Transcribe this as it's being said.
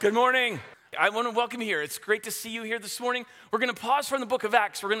Good morning. I want to welcome you here. It's great to see you here this morning. We're going to pause from the book of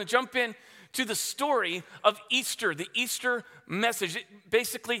Acts. We're going to jump in to the story of Easter, the Easter message,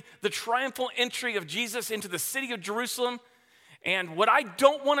 basically the triumphal entry of Jesus into the city of Jerusalem. And what I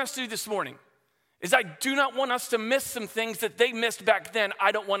don't want us to do this morning is I do not want us to miss some things that they missed back then.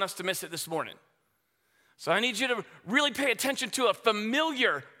 I don't want us to miss it this morning. So I need you to really pay attention to a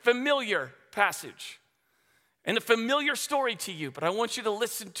familiar passage and a familiar story to you, but I want you to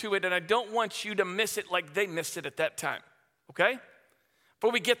listen to it, and I don't want you to miss it like they missed it at that time, okay?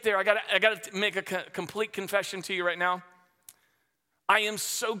 Before we get there, I gotta make a complete confession to you right now. I am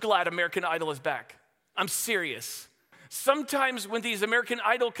so glad American Idol is back. I'm serious. Sometimes when these American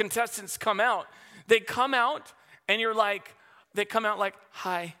Idol contestants come out, they come out and they come out like,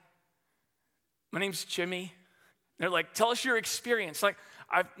 hi, my name's Jimmy. They're like, tell us your experience. Like,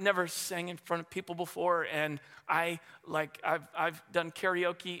 I've never sang in front of people before, and I've done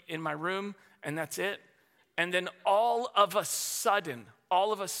karaoke in my room, and that's it. And then all of a sudden,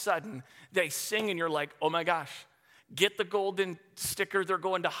 they sing, and you're like, oh my gosh, get the golden sticker. They're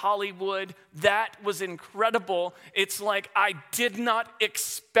going to Hollywood. That was incredible. It's like, I did not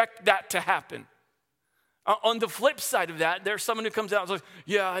expect that to happen. On the flip side of that, there's someone who comes out and says,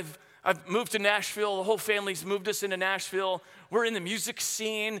 yeah, I've moved to Nashville. The whole family's moved us into Nashville. We're in the music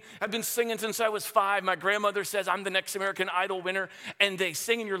scene. I've been singing since I was 5. My grandmother says I'm the next American Idol winner. And they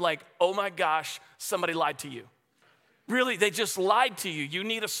sing and you're like, oh my gosh, somebody lied to you. Really, they just lied to you. You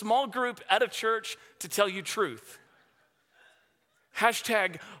need a small group at a church to tell you truth.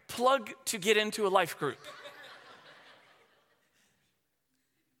 Hashtag plug to get into a life group.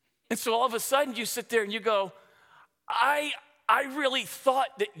 And so all of a sudden you sit there and you go, I really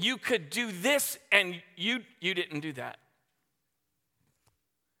thought that you could do this, and you didn't do that.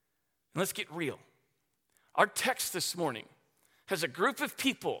 And let's get real. Our text this morning has a group of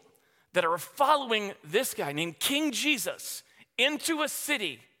people that are following this guy named King Jesus into a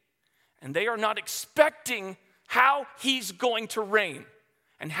city, and they are not expecting how he's going to reign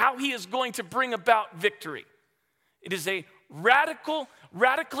and how he is going to bring about victory. It is a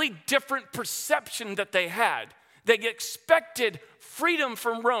radically different perception that they had. They expected freedom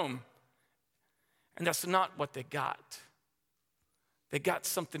from Rome, and that's not what they got. They got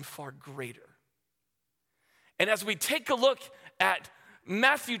something far greater. And as we take a look at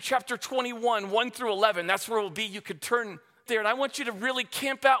Matthew chapter 21, 1 through 11, that's where we'll be. You could turn there, and I want you to really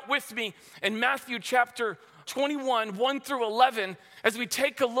camp out with me in Matthew chapter 21, 1 through 11, as we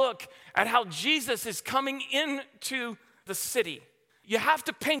take a look at how Jesus is coming into the city. You have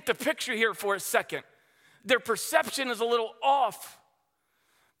to paint the picture here for a second. Their perception is a little off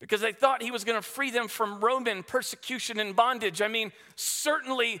because they thought he was going to free them from Roman persecution and bondage. I mean,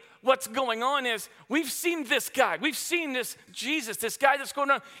 certainly what's going on is we've seen this guy. We've seen this Jesus, this guy that's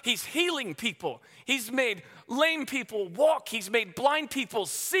going on. He's healing people. He's made lame people walk. He's made blind people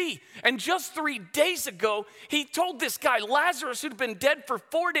see. And just 3 days ago, he told this guy, Lazarus, who'd been dead for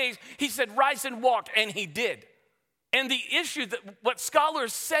 4 days, he said, rise and walk, and he did. And the issue that what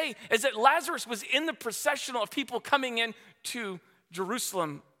scholars say is that Lazarus was in the processional of people coming in to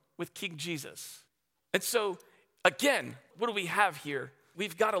Jerusalem with King Jesus. And so, again, what do we have here?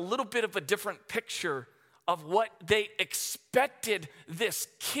 We've got a little bit of a different picture of what they expected this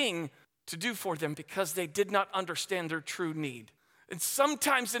king to do for them because they did not understand their true need. And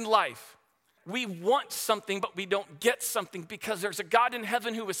sometimes in life, we want something, but we don't get something because there's a God in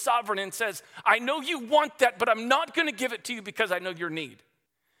heaven who is sovereign and says, I know you want that, but I'm not going to give it to you because I know your need.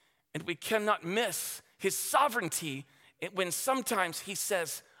 And we cannot miss his sovereignty when sometimes he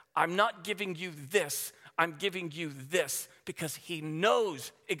says, I'm not giving you this, I'm giving you this because he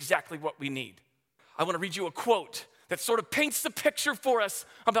knows exactly what we need. I want to read you a quote that sort of paints the picture for us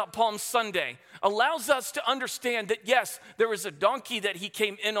about Palm Sunday, allows us to understand that yes, there is a donkey that he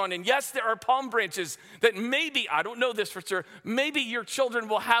came in on, and yes, there are palm branches that maybe, I don't know this for sure, maybe your children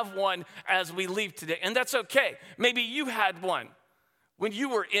will have one as we leave today, and that's okay. Maybe you had one when you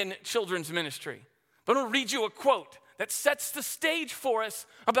were in children's ministry. But I'm gonna read you a quote that sets the stage for us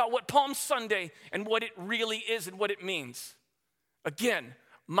about what Palm Sunday and what it really is and what it means. Again,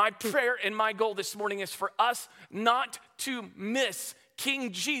 my prayer and my goal this morning is for us not to miss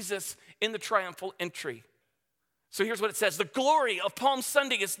King Jesus in the triumphal entry. So here's what it says. The glory of Palm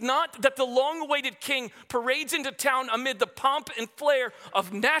Sunday is not that the long-awaited king parades into town amid the pomp and flair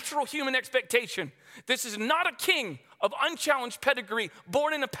of natural human expectation. This is not a king of unchallenged pedigree,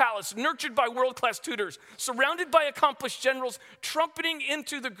 born in a palace, nurtured by world-class tutors, surrounded by accomplished generals, trumpeting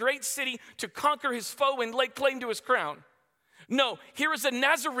into the great city to conquer his foe and lay claim to his crown. No, here is a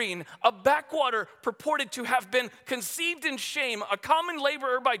Nazarene, a backwater purported to have been conceived in shame, a common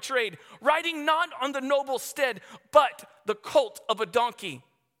laborer by trade, riding not on the noble steed, but the colt of a donkey.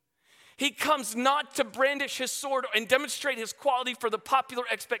 He comes not to brandish his sword and demonstrate his quality for the popular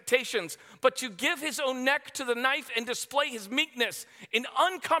expectations, but to give his own neck to the knife and display his meekness in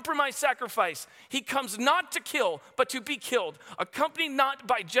uncompromised sacrifice. He comes not to kill, but to be killed, accompanied not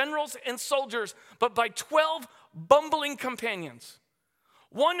by generals and soldiers, but by 12 bumbling companions,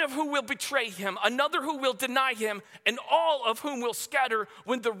 one of whom will betray him, another who will deny him, and all of whom will scatter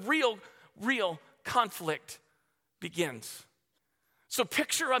when the real conflict begins. So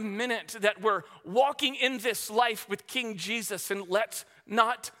picture a minute that we're walking in this life with King Jesus, and let's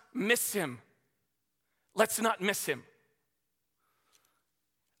not miss him. Let's not miss him.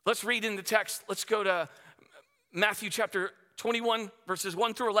 Let's read in the text. Let's go to Matthew chapter 21, verses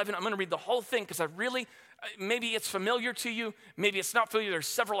 1 through 11. I'm going to read the whole thing because maybe it's familiar to you. Maybe it's not familiar. There's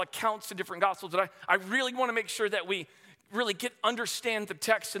several accounts in different gospels. But I really want to make sure that we really understand the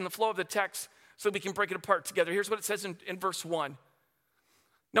text and the flow of the text so we can break it apart together. Here's what it says in verse 1.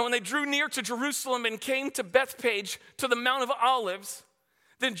 Now, when they drew near to Jerusalem and came to Bethphage, to the Mount of Olives,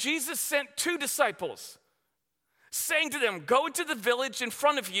 then Jesus sent 2 disciples, saying to them, go into the village in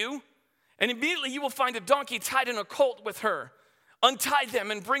front of you, and immediately you will find a donkey tied in a colt with her. Untie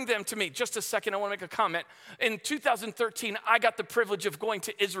them and bring them to me. Just a second, I want to make a comment. In 2013, I got the privilege of going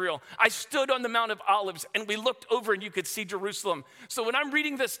to Israel. I stood on the Mount of Olives, and we looked over and you could see Jerusalem. So when I'm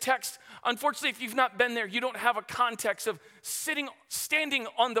reading this text, unfortunately, if you've not been there, you don't have a context of standing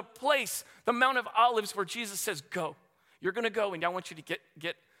on the place, the Mount of Olives, where Jesus says, go. You're going to go, and I want you to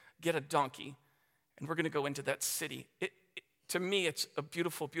get a donkey, and we're going to go into that city. To me, it's a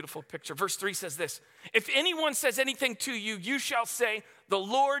beautiful, beautiful picture. Verse 3 says this, if anyone says anything to you, you shall say, the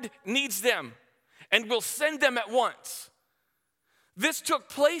Lord needs them, and will send them at once. This took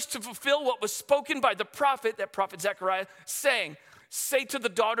place to fulfill what was spoken by the prophet, that prophet Zechariah, saying, say to the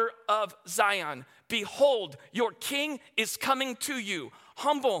daughter of Zion, behold, your king is coming to you,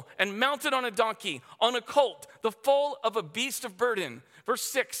 humble and mounted on a donkey, on a colt, the foal of a beast of burden. Verse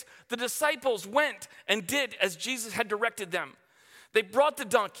 6, the disciples went and did as Jesus had directed them. They brought the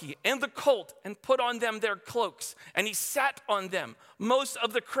donkey and the colt and put on them their cloaks, and he sat on them. Most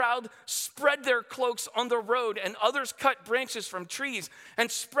of the crowd spread their cloaks on the road, and others cut branches from trees and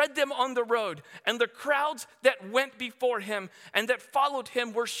spread them on the road. And the crowds that went before him and that followed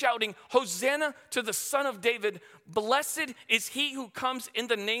him were shouting, Hosanna to the Son of David. Blessed is he who comes in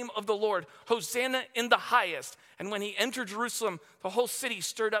the name of the Lord. Hosanna in the highest. And when he entered Jerusalem, the whole city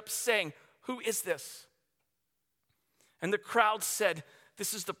stirred up, saying, who is this? And the crowd said,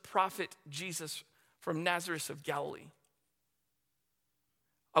 this is the prophet Jesus from Nazareth of Galilee.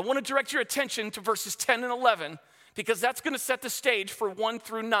 I want to direct your attention to verses 10 and 11 because that's going to set the stage for 1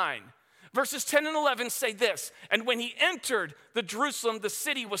 through 9. Verses 10 and 11 say this, and when he entered the Jerusalem, the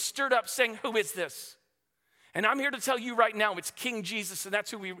city was stirred up, saying, who is this? And I'm here to tell you right now, it's King Jesus, and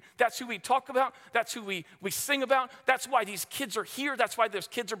that's who we talk about, that's who we sing about, that's why these kids are here, that's why those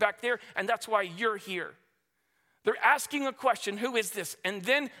kids are back there, and that's why you're here. They're asking a question, who is this? And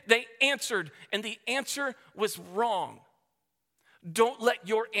then they answered, and the answer was wrong. Don't let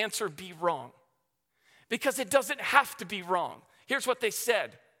your answer be wrong, because it doesn't have to be wrong. Here's what they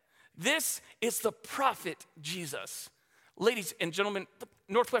said. This is the prophet Jesus. Ladies and gentlemen,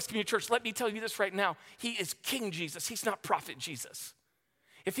 Northwest Community Church, let me tell you this right now. He is King Jesus. He's not prophet Jesus.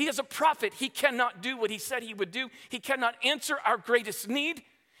 If he is a prophet, he cannot do what he said he would do. He cannot answer our greatest need.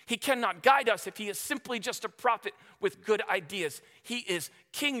 He cannot guide us if he is simply just a prophet with good ideas. He is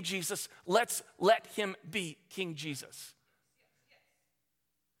King Jesus. Let's let him be King Jesus.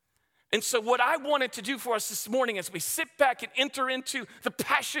 And so what I wanted to do for us this morning as we sit back and enter into the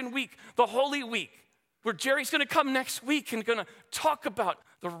Passion Week, the Holy Week, where Jerry's going to come next week and going to talk about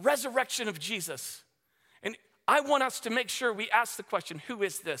the resurrection of Jesus. And I want us to make sure we ask the question, who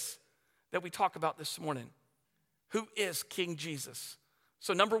is this that we talk about this morning? Who is King Jesus?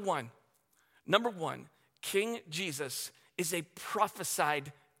 So number one, King Jesus is a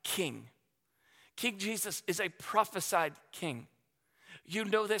prophesied king. King Jesus is a prophesied king. You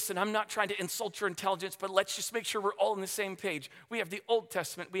know this, and I'm not trying to insult your intelligence, but let's just make sure we're all on the same page. We have the Old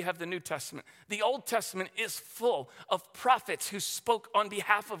Testament, we have the New Testament. The Old Testament is full of prophets who spoke on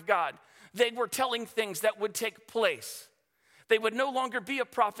behalf of God. They were telling things that would take place. They would no longer be a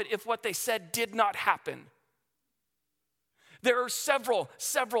prophet if what they said did not happen. There are several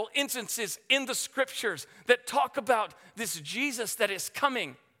instances in the scriptures that talk about this Jesus that is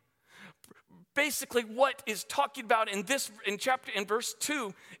coming. Basically, what is talking about in verse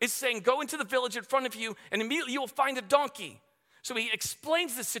 2 is saying, go into the village in front of you, and immediately you will find a donkey. So he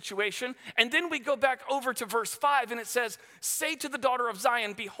explains the situation, and then we go back over to verse 5, and it says, say to the daughter of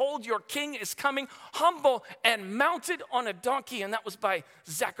Zion, behold, your king is coming, humble and mounted on a donkey. And that was by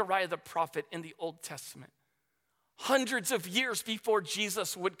Zechariah the prophet in the Old Testament, hundreds of years before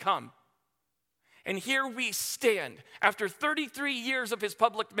Jesus would come. And here we stand, after 33 years of his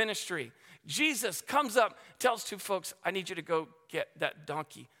public ministry, Jesus comes up, tells two folks, I need you to go get that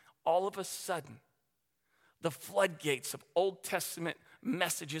donkey. All of a sudden, the floodgates of Old Testament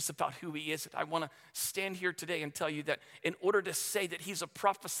messages about who he is. I want to stand here today and tell you that in order to say that he's a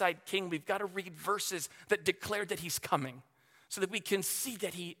prophesied king, we've got to read verses that declare that he's coming so that we can see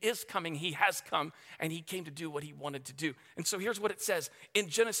that he is coming, he has come, and he came to do what he wanted to do. And so here's what it says in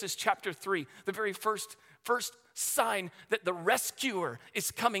Genesis chapter 3, the very first sign that the rescuer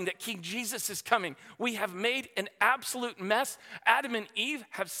is coming, that King Jesus is coming. We have made an absolute mess. Adam and Eve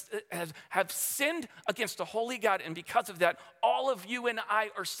have sinned against a holy God, and because of that, all of you and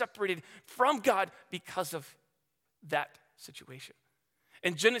I are separated from God because of that situation.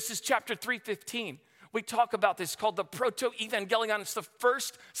 In Genesis chapter 3:15, we talk about this called the proto-evangelion. It's the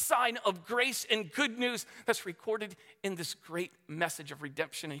first sign of grace and good news that's recorded in this great message of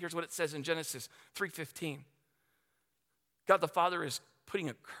redemption. And here's what it says in Genesis 3:15. God the Father is putting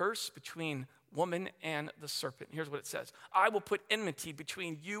a curse between woman and the serpent. Here's what it says. I will put enmity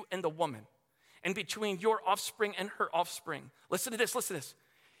between you and the woman, and between your offspring and her offspring. Listen to this, listen to this.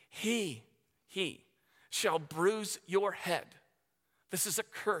 He shall bruise your head. This is a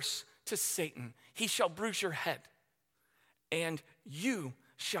curse to Satan. He shall bruise your head, and you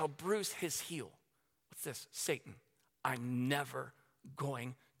shall bruise his heel. What's this? Satan, I'm never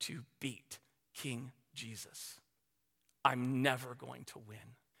going to beat King Jesus. I'm never going to win.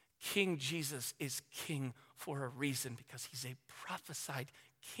 King Jesus is king for a reason, because he's a prophesied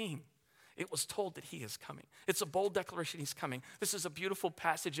king. It was told that he is coming. It's a bold declaration, he's coming. This is a beautiful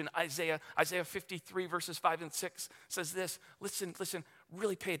passage in Isaiah 53 verses 5 and 6 says this. Listen,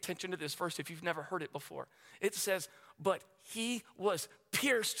 really pay attention to this verse if you've never heard it before. It says, but he was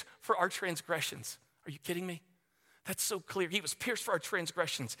pierced for our transgressions. Are you kidding me? That's so clear. He was pierced for our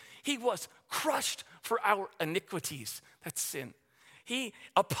transgressions. He was crushed for our iniquities. That's sin.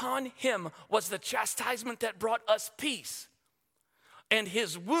 Upon him was the chastisement that brought us peace. And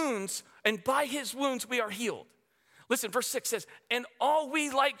by his wounds we are healed. Listen, verse 6 says, and all we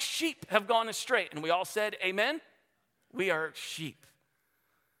like sheep have gone astray. And we all said, amen? We are sheep.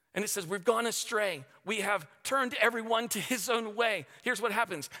 And it says, we've gone astray. We have turned everyone to his own way. Here's what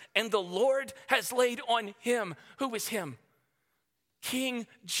happens. And the Lord has laid on him. Who is him? King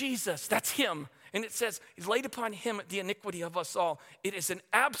Jesus. That's him. And it says, he's laid upon him the iniquity of us all. It is an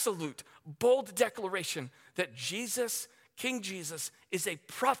absolute, bold declaration that King Jesus, is a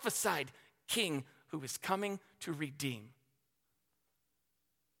prophesied king who is coming to redeem.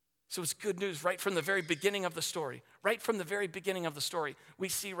 So it's good news right from the very beginning of the story. Right from the very beginning of the story. We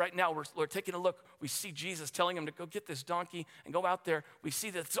see right now, we're taking a look, we see Jesus telling him to go get this donkey and go out there. We see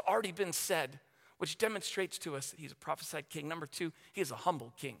that it's already been said, which demonstrates to us that he's a prophesied king. Number two, he is a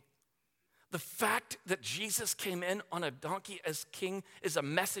humble king. The fact that Jesus came in on a donkey as king is a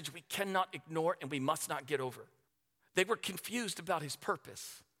message we cannot ignore and we must not get over. They were confused about his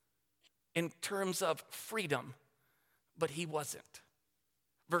purpose in terms of freedom, but he wasn't.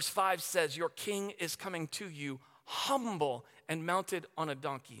 Verse 5 says, your king is coming to you, humble and mounted on a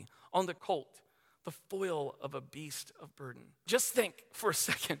donkey, on the colt, the foal of a beast of burden. Just think for a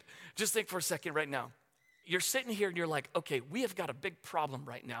second right now. You're sitting here and you're like, okay, we have got a big problem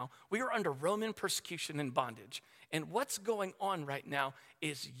right now. We are under Roman persecution and bondage. And what's going on right now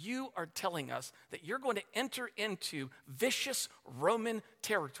is you are telling us that you're going to enter into vicious Roman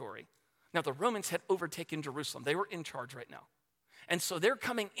territory. Now, the Romans had overtaken Jerusalem. They were in charge right now. And so they're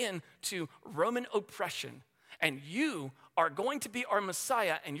coming in to Roman oppression. And you are going to be our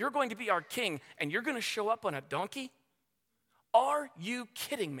Messiah, and you're going to be our king, and you're going to show up on a donkey? Are you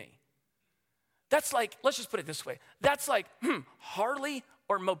kidding me? That's like, let's just put it this way. That's like, Harley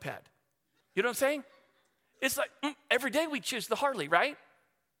or moped. You know what I'm saying? It's like, every day we choose the Harley, right?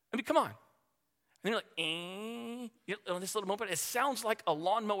 I mean, come on. And you're like, you know, this little moped, it sounds like a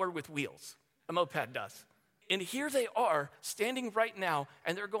lawnmower with wheels. A moped does. And here they are standing right now,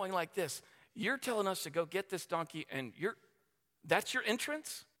 and they're going like this. You're telling us to go get this donkey, and that's your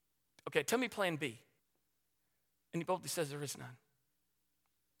entrance? Okay, tell me plan B. And he boldly says there is none.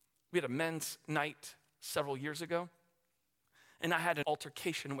 We had a men's night several years ago, and I had an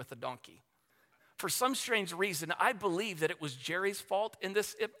altercation with a donkey. For some strange reason, I believe that it was Jerry's fault in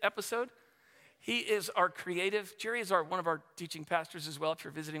this episode. He is our creative. Jerry is one of our teaching pastors as well. If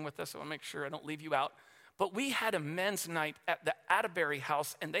you're visiting with us, I want to make sure I don't leave you out. but we had a men's night at the Atterbury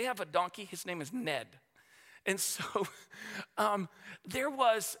house, and they have a donkey. His name is Ned. And so there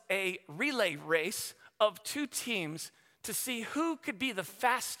was a relay race of two teams to see who could be the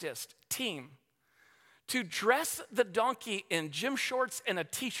fastest team to dress the donkey in gym shorts and a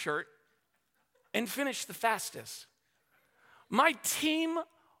t-shirt and finish the fastest. My team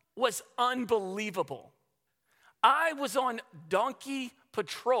was unbelievable. I was on donkey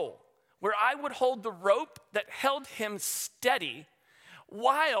patrol, where I would hold the rope that held him steady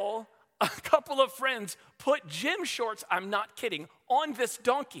while a couple of friends put gym shorts, I'm not kidding, on this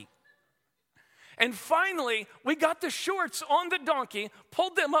donkey. And finally, we got the shorts on the donkey,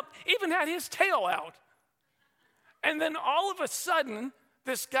 pulled them up, even had his tail out. And then all of a sudden,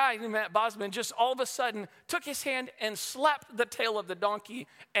 this guy, Matt Bosman, just all of a sudden took his hand and slapped the tail of the donkey,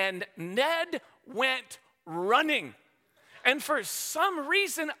 and Ned went running. And for some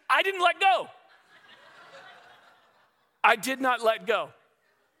reason, I didn't let go. I did not let go.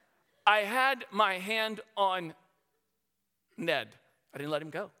 I had my hand on Ned. I didn't let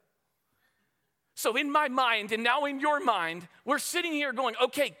him go. So in my mind, and now in your mind, we're sitting here going,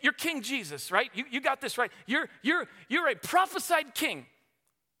 okay, you're King Jesus, right? You got this right. You're a prophesied king.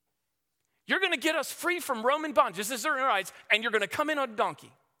 You're going to get us free from Roman bondage, this is our rights, and you're going to come in on a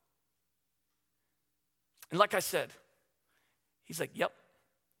donkey. And like I said, he's like, yep,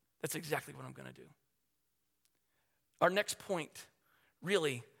 that's exactly what I'm going to do. Our next point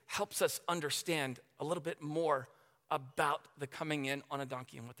really helps us understand a little bit more about the coming in on a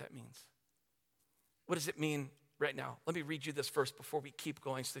donkey and what that means. What does it mean right now? Let me read you this first before we keep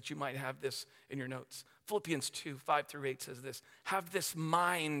going so that you might have this in your notes. Philippians 2, 5-8 says this: have this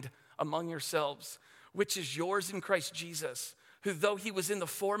mind among yourselves, which is yours in Christ Jesus, who though he was in the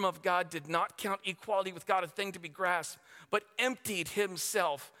form of God, did not count equality with God a thing to be grasped, but emptied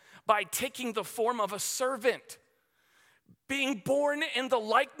himself by taking the form of a servant, being born in the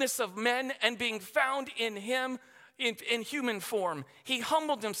likeness of men and being found in him in human form. He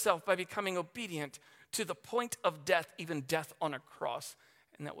humbled himself by becoming obedient to the point of death, even death on a cross.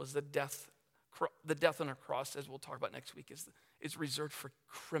 And that was the death on a cross, as we'll talk about next week, is reserved for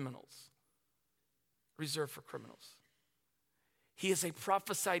criminals. Reserved for criminals. He is a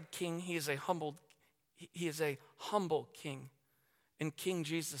prophesied king. He is a humble king. And King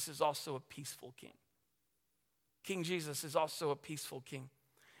Jesus is also a peaceful king. King Jesus is also a peaceful king.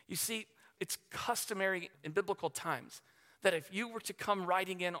 You see, it's customary in biblical times that if you were to come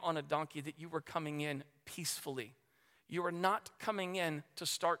riding in on a donkey, that you were coming in peacefully. You are not coming in to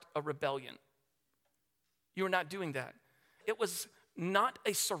start a rebellion. You are not doing that. It was not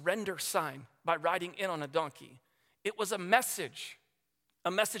a surrender sign by riding in on a donkey. It was a message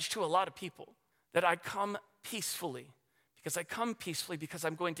to a lot of people that I come peacefully, because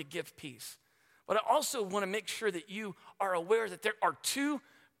I'm going to give peace. But I also want to make sure that you are aware that there are two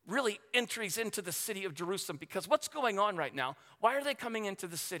really entries into the city of Jerusalem, because what's going on right now? Why are they coming into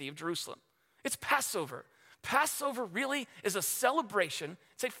the city of Jerusalem? It's Passover. Passover really is a celebration.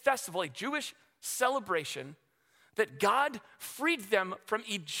 It's a festival, a Jewish celebration that God freed them from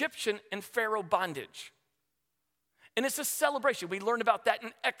Egyptian and Pharaoh bondage. And it's a celebration. We learn about that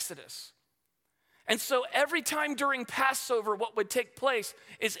in Exodus. And so every time during Passover, what would take place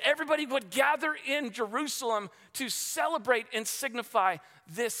is everybody would gather in Jerusalem to celebrate and signify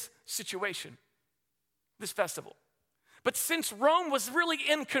this situation, this festival. But since Rome was really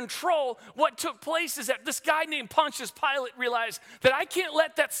in control, what took place is that this guy named Pontius Pilate realized that I can't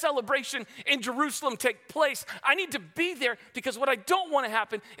let that celebration in Jerusalem take place. I need to be there, because what I don't want to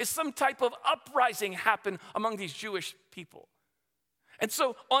happen is some type of uprising happen among these Jewish people. And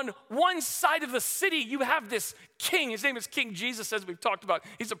so on one side of the city, you have this king. His name is King Jesus, as we've talked about.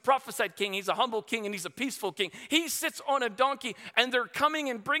 He's a prophesied king. He's a humble king, and he's a peaceful king. He sits on a donkey, and they're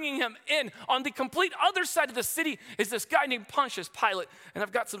coming and bringing him in. On the complete other side of the city is this guy named Pontius Pilate. And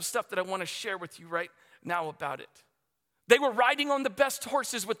I've got some stuff that I want to share with you right now about it. They were riding on the best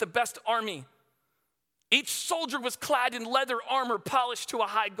horses with the best army. Each soldier was clad in leather armor polished to a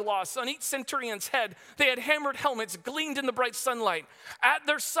high gloss. On each centurion's head, they had hammered helmets gleamed in the bright sunlight. At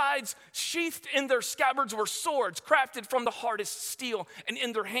their sides, sheathed in their scabbards, were swords crafted from the hardest steel. And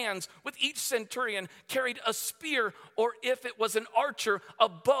in their hands, with each centurion, carried a spear, or if it was an archer, a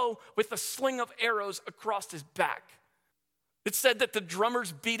bow with a sling of arrows across his back. It said that the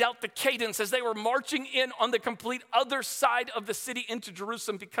drummers beat out the cadence as they were marching in on the complete other side of the city into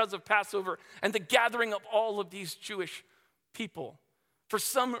Jerusalem because of Passover and the gathering of all of these Jewish people. For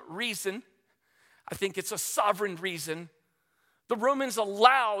some reason, I think it's a sovereign reason, the Romans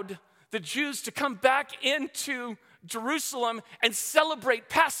allowed the Jews to come back into Jerusalem and celebrate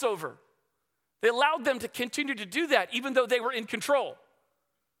Passover. They allowed them to continue to do that even though they were in control.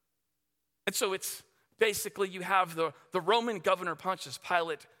 And so it's basically you have the Roman governor Pontius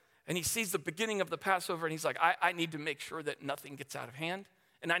Pilate, and he sees the beginning of the Passover, and he's like, I need to make sure that nothing gets out of hand,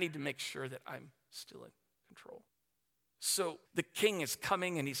 and I need to make sure that I'm still in control. So the king is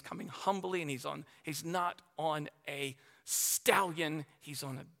coming, and he's coming humbly, and he's not on a stallion, he's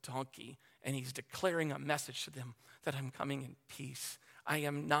on a donkey, and he's declaring a message to them that I'm coming in peace. I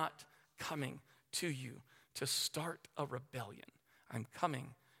am not coming to you to start a rebellion. I'm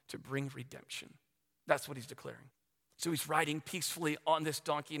coming to bring redemption. That's what he's declaring. So he's riding peacefully on this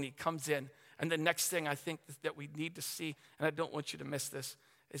donkey, and he comes in. And the next thing I think that we need to see, and I don't want you to miss this,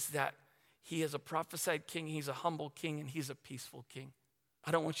 is that he is a prophesied king, he's a humble king, and he's a peaceful king.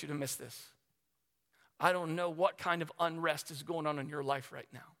 I don't want you to miss this. I don't know what kind of unrest is going on in your life right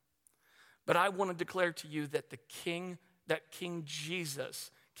now. But I want to declare to you that King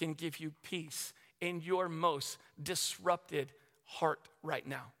Jesus can give you peace in your most disrupted heart right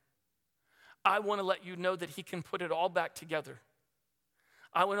now. I want to let you know that he can put it all back together.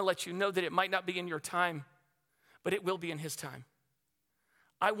 I want to let you know that it might not be in your time, but it will be in his time.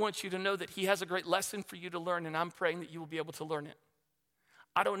 I want you to know that he has a great lesson for you to learn, and I'm praying that you will be able to learn it.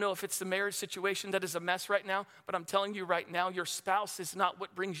 I don't know if it's the marriage situation that is a mess right now, but I'm telling you right now, your spouse is not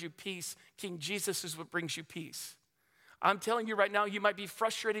what brings you peace. King Jesus is what brings you peace. I'm telling you right now, you might be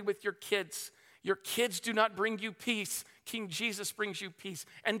frustrated with your kids. Your kids do not bring you peace. King Jesus brings you peace,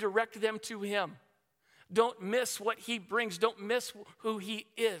 and direct them to him. Don't miss what he brings. Don't miss who he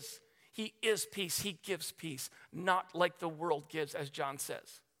is. He is peace. He gives peace, not like the world gives, as John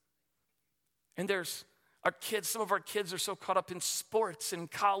says. And there's our kids, some of our kids are so caught up in sports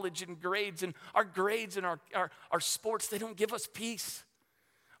and college and grades and our sports, they don't give us peace.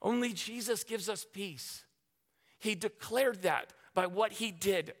 Only Jesus gives us peace. He declared that by what he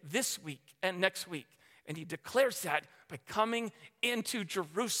did this week and next week. And he declares that by coming into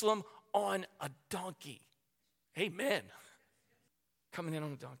Jerusalem on a donkey. Amen. Coming in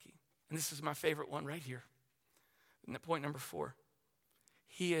on a donkey. And this is my favorite one right here. And point number 4.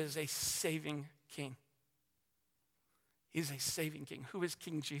 He is a saving king. He is a saving king. Who is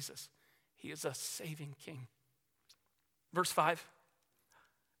King Jesus? He is a saving king. Verse 5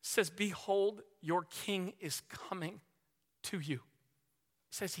 says, behold, your king is coming to you. It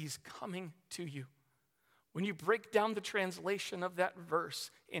says he's coming to you. When you break down the translation of that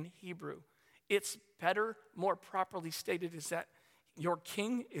verse in Hebrew, it's better, more properly stated, is that your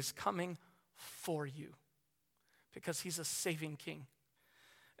king is coming for you because he's a saving king.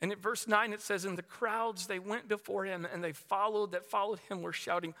 And at verse 9 it says, and the crowds, they went before him and they followed him were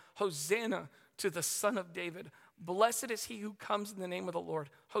shouting, Hosanna to the Son of David. Blessed is he who comes in the name of the Lord.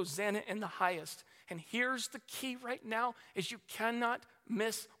 Hosanna in the highest. And here's the key right now is you cannot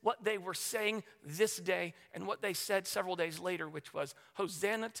miss what they were saying this day and what they said several days later, which was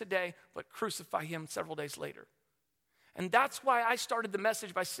Hosanna today, but crucify him several days later. And that's why I started the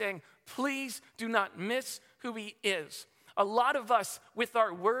message by saying, please do not miss who he is. A lot of us, with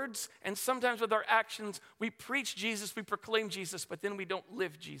our words and sometimes with our actions, we preach Jesus, we proclaim Jesus, but then we don't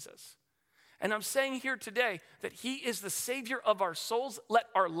live Jesus. And I'm saying here today that he is the Savior of our souls. Let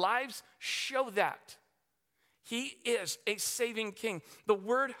our lives show that. He is a saving king. The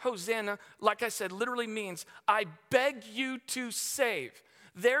word Hosanna, like I said, literally means, I beg you to save.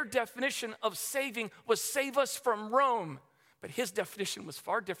 Their definition of saving was save us from Rome. But his definition was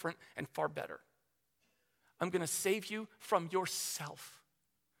far different and far better. I'm going to save you from yourself.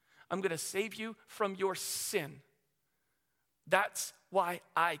 I'm going to save you from your sin. That's why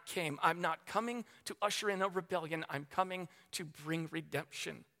I came. I'm not coming to usher in a rebellion. I'm coming to bring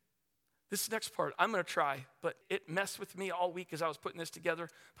redemption. This next part, I'm going to try, but it messed with me all week as I was putting this together.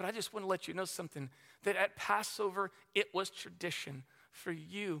 But I just want to let you know something, that at Passover, it was tradition for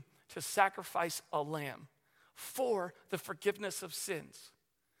you to sacrifice a lamb for the forgiveness of sins.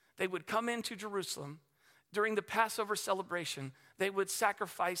 They would come into Jerusalem during the Passover celebration, they would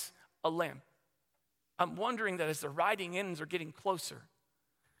sacrifice a lamb. I'm wondering that as they're riding in and they're getting closer,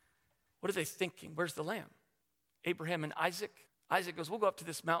 what are they thinking? Where's the lamb? Abraham and Isaac. Isaac goes, we'll go up to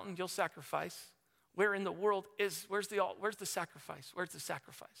this mountain, you'll sacrifice. Where in the world where's the sacrifice? Where's the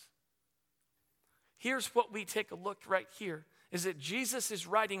sacrifice? Here's what we take a look right here, is that Jesus is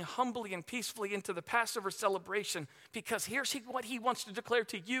riding humbly and peacefully into the Passover celebration because here's what he wants to declare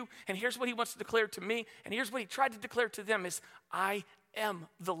to you, and here's what he wants to declare to me, and here's what he tried to declare to them is, I am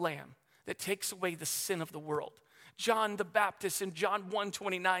the Lamb that takes away the sin of the world. John the Baptist in John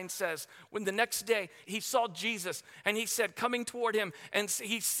 1:29 says, when the next day he saw Jesus and he said, coming toward him, and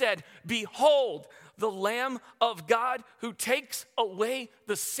he said, behold, the Lamb of God who takes away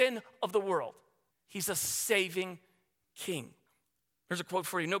the sin of the world. He's a saving king. There's a quote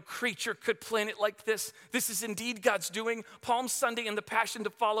for you. No creature could plan it like this. This is indeed God's doing. Palm Sunday and the Passion to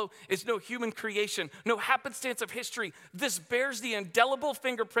follow is no human creation, no happenstance of history. This bears the indelible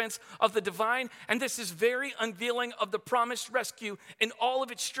fingerprints of the divine, and this is very unveiling of the promised rescue in all of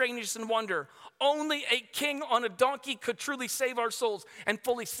its strangeness and wonder. Only a king on a donkey could truly save our souls and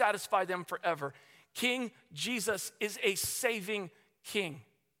fully satisfy them forever. King Jesus is a saving king.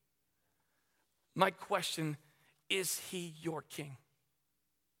 My question, is he your king?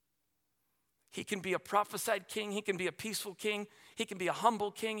 He can be a prophesied king. He can be a peaceful king. He can be a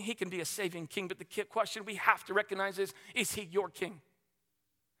humble king. He can be a saving king. But the question we have to recognize is he your king?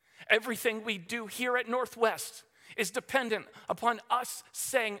 Everything we do here at Northwest is dependent upon us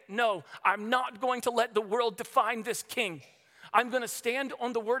saying, no, I'm not going to let the world define this king. I'm going to stand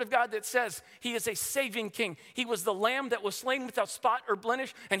on the word of God that says he is a saving king. He was the lamb that was slain without spot or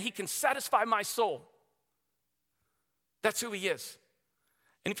blemish, and he can satisfy my soul. That's who he is.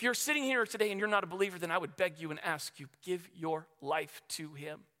 And if you're sitting here today and you're not a believer, then I would beg you and ask you, give your life to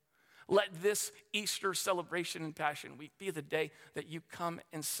him. Let this Easter celebration and Passion Week be the day that you come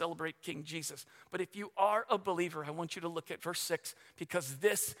and celebrate King Jesus. But if you are a believer, I want you to look at verse 6, because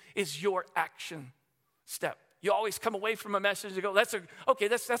this is your action step. You always come away from a message and go,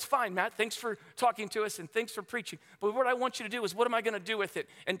 that's fine, Matt. Thanks for talking to us and thanks for preaching. But what I want you to do is, what am I going to do with it?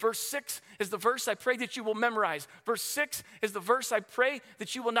 And verse 6 is the verse I pray that you will memorize. Verse 6 is the verse I pray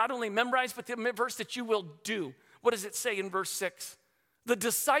that you will not only memorize, but the verse that you will do. What does it say in verse 6? The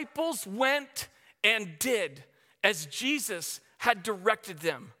disciples went and did as Jesus had directed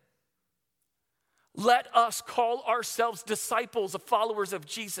them. Let us call ourselves disciples of followers of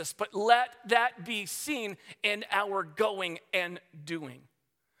Jesus, but let that be seen in our going and doing.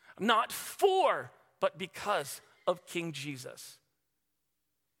 Not for, but because of King Jesus.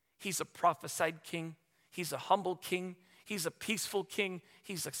 He's a prophesied king. He's a humble king. He's a peaceful king.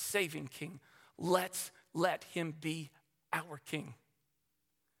 He's a saving king. Let's let him be our king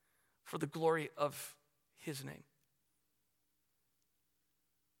for the glory of his name.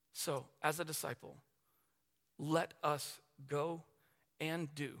 So, as a disciple, let us go and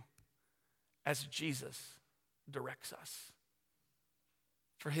do as Jesus directs us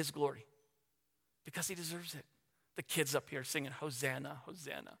for his glory, because he deserves it. The kids up here singing, Hosanna,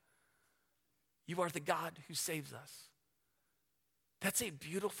 Hosanna. You are the God who saves us. That's a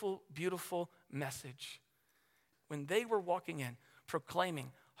beautiful, beautiful message. When they were walking in,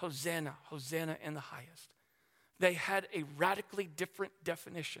 proclaiming, Hosanna, Hosanna in the highest, they had a radically different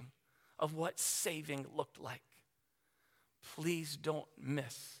definition of what saving looked like. Please don't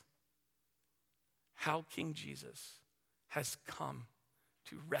miss how King Jesus has come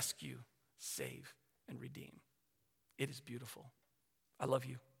to rescue, save, and redeem. It is beautiful. I love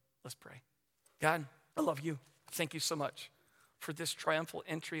you. Let's pray. God, I love you. Thank you so much for this triumphal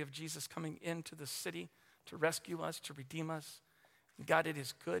entry of Jesus coming into the city to rescue us, to redeem us. And God, it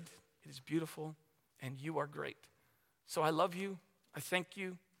is good, it is beautiful, and you are great. So I love you. I thank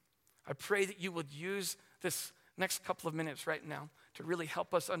you. I pray that you would use this next couple of minutes right now to really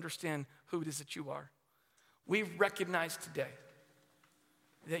help us understand who it is that you are. We recognize today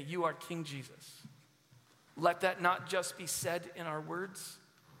that you are King Jesus. Let that not just be said in our words,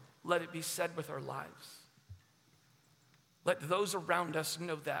 let it be said with our lives. Let those around us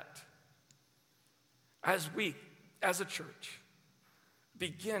know that. As we, as a church,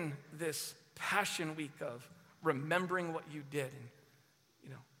 begin this Passion Week of remembering what you did,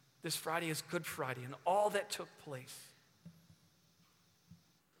 and this Friday is Good Friday, and all that took place,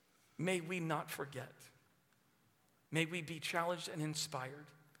 may we not forget. May we be challenged and inspired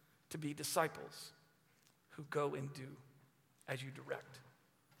to be disciples who go and do as you direct,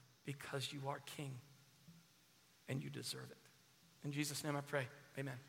 because you are King and you deserve it. In Jesus' name I pray, amen.